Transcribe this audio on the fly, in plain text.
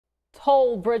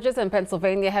Toll bridges in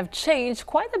Pennsylvania have changed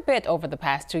quite a bit over the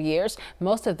past 2 years.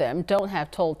 Most of them don't have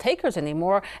toll takers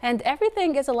anymore, and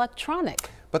everything is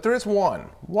electronic. But there is one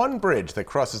bridge that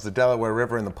crosses the Delaware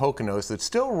River in the Poconos that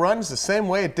still runs the same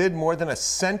way it did more than a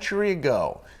century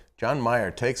ago. John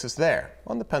Meyer takes us there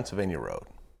on the Pennsylvania Road.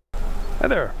 Hi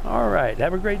there. All right.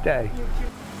 Have a great day.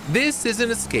 This is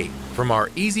an escape from our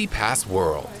E-ZPass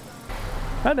world.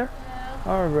 Hi there.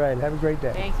 All right. Have a great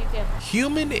day. Thank you, Tim.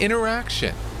 Human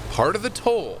interaction, part of the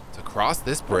toll to cross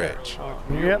this bridge.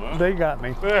 Yep, they got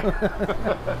me.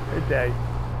 Good day.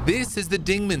 This is the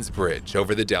Dingmans Bridge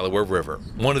over the Delaware River,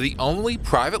 one of the only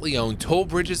privately owned toll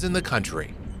bridges in the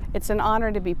country. It's an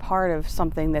honor to be part of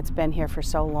something that's been here for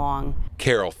so long.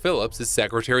 Carol Phillips is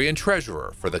secretary and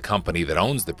treasurer for the company that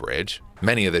owns the bridge.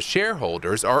 Many of the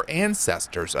shareholders are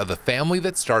ancestors of the family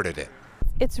that started it.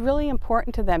 It's really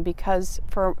important to them because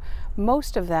for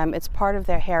most of them, it's part of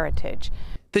their heritage.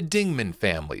 The Dingman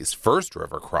family's first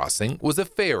river crossing was a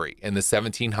ferry in the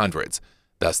 1700s,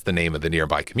 thus the name of the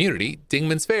nearby community,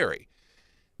 Dingmans Ferry.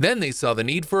 Then they saw the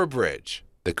need for a bridge.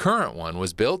 The current one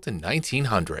was built in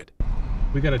 1900.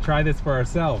 We got to try this for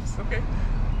ourselves. Okay.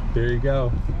 There you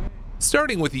go.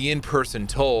 Starting with the in-person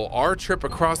toll, our trip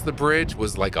across the bridge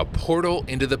was like a portal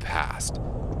into the past.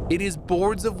 It is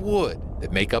boards of wood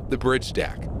that make up the bridge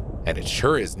deck, and it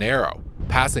sure is narrow.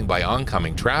 Passing by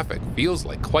oncoming traffic feels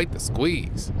like quite the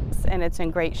squeeze. And it's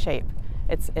in great shape.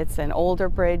 It's an older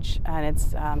bridge, and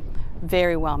it's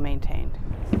very well maintained.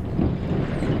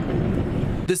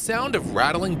 The sound of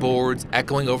rattling boards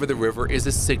echoing over the river is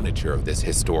a signature of this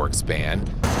historic span.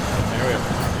 There we go.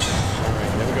 All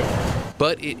right, there we go.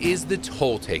 But it is the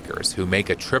toll takers who make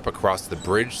a trip across the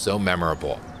bridge so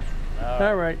memorable.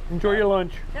 All right. Enjoy your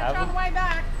lunch. Catch on the way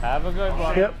back. Have a good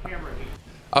one. Yep.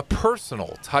 A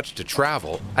personal touch to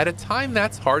travel at a time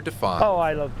that's hard to find. Oh,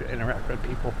 I love to interact with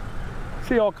people.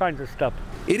 See all kinds of stuff.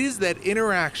 It is that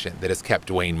interaction that has kept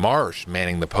Dwayne Marsh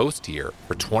manning the post here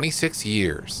for 26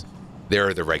 years. There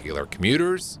are the regular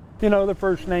commuters. You know, the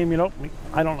first name,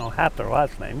 I don't know half their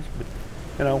last names,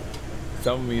 but,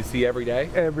 Some of them you see every day?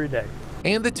 every day.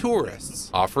 And the tourists,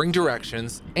 offering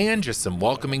directions and just some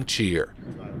welcoming cheer.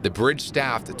 The bridge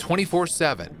staffed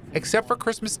 24/7, except for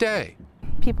Christmas Day.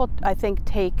 People, I think,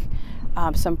 take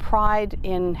some pride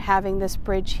in having this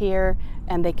bridge here,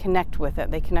 and they connect with it.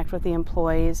 They connect with the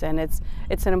employees, and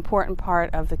it's an important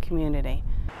part of the community.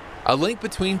 A link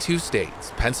between two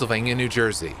states, Pennsylvania and New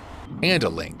Jersey, and a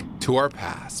link to our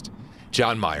past.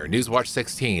 John Meyer, Newswatch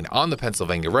 16 on the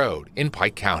Pennsylvania Road in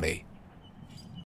Pike County.